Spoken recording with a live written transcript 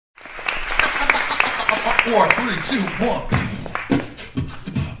4, 3, 2, 1.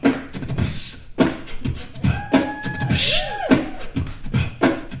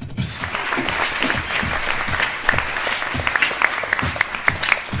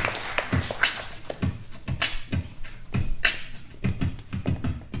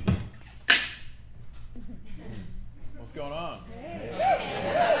 What's going on?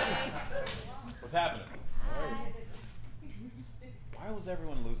 What's happening? Why was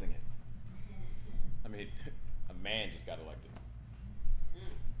everyone losing it? I mean, a man just got elected.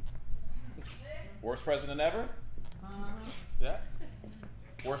 Worst president ever? Yeah?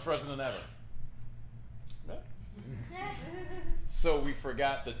 Worst president ever? Yeah? So we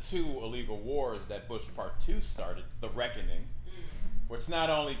forgot the 2 illegal wars that Bush Part 2 started, the Reckoning, which not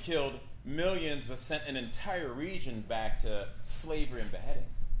only killed millions but sent an entire region back to slavery and beheadings.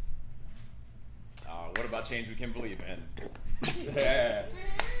 What about change we can believe in? Yeah.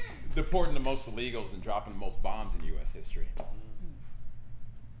 Deporting the most illegals and dropping the most bombs in U.S. history.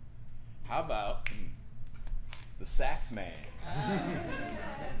 How about the Sax Man?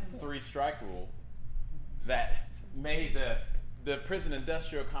 3-strike rule that made the prison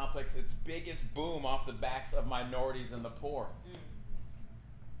industrial complex its biggest boom off the backs of minorities and the poor.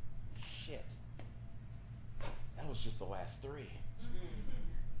 Shit. That was just the last 3.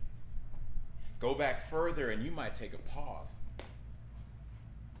 Go back further and you might take a pause.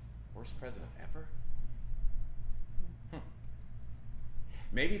 Worst president ever?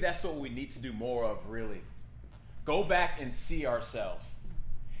 Maybe that's what we need to do more of, really. Go back and see ourselves.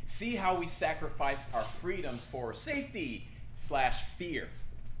 See how we sacrificed our freedoms for safety/fear.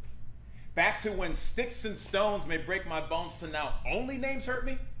 Back to when sticks and stones may break my bones to now only names hurt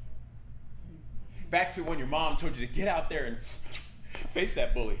me. Back to when your mom told you to get out there and face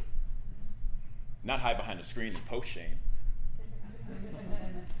that bully. Not hide behind a screen and post shame.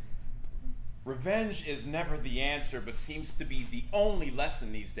 Revenge is never the answer, but seems to be the only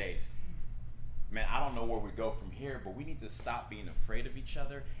lesson these days. Man, I don't know where we go from here, but we need to stop being afraid of each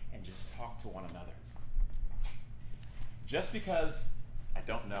other and just talk to one another. Just because I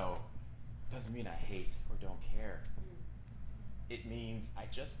don't know doesn't mean I hate or don't care. It means I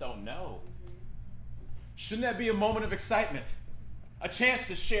just don't know. Shouldn't that be a moment of excitement? A chance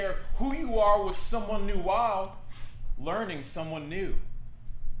to share who you are with someone new while learning someone new.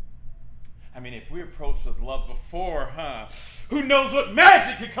 I mean, if we approached with love before, who knows what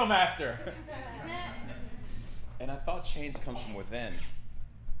magic could come after? And I thought change comes from within,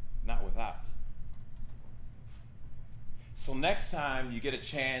 not without. So next time you get a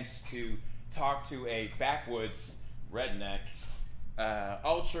chance to talk to a backwoods redneck,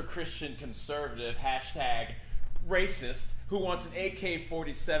 ultra-Christian conservative, #racist, who wants an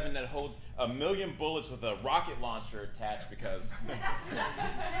AK-47 that holds 1,000,000 bullets with a rocket launcher attached because,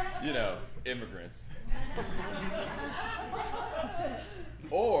 you know, immigrants.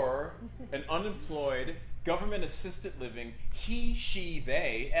 Or an unemployed, government-assisted living, he, she,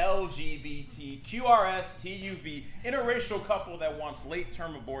 they, LGBT, QRS, interracial couple that wants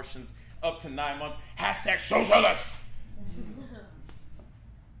late-term abortions up to 9 months, #socialist.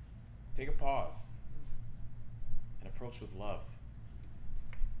 Take a pause and approach with love.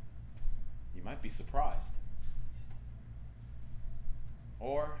 You might be surprised.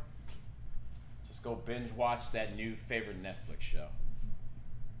 Or just go binge watch that new favorite Netflix show.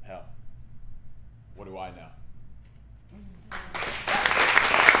 Hell, what do I know?